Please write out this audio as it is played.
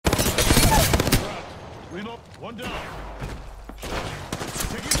Clean up. One down.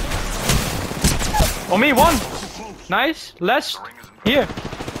 On me, one. Nice. Last. Here.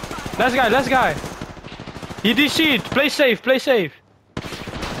 Last guy. He DC'd. Play safe, play safe.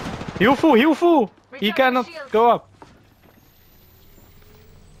 Heal full. He cannot go up.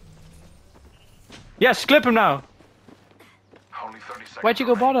 Yes, clip him now. Only 30 seconds. Why'd you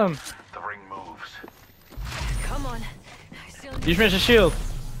go bottom? The ring moves. Come on. He's missing shield.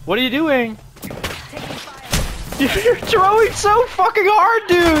 What are you doing? You're throwing so fucking hard,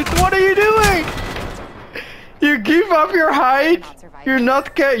 dude. What are you doing? You give up your height. You're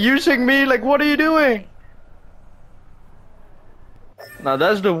not using me. Like, what are you doing? Now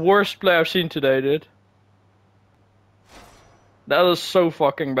that's the worst play I've seen today, dude. That was so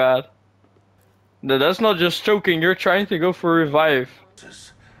fucking bad. No, that's not just choking. You're trying to go for a revive.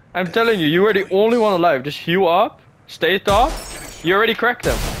 I'm telling you, you were the only one alive. Just heal up, stay top. You already cracked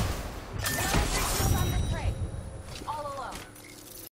them.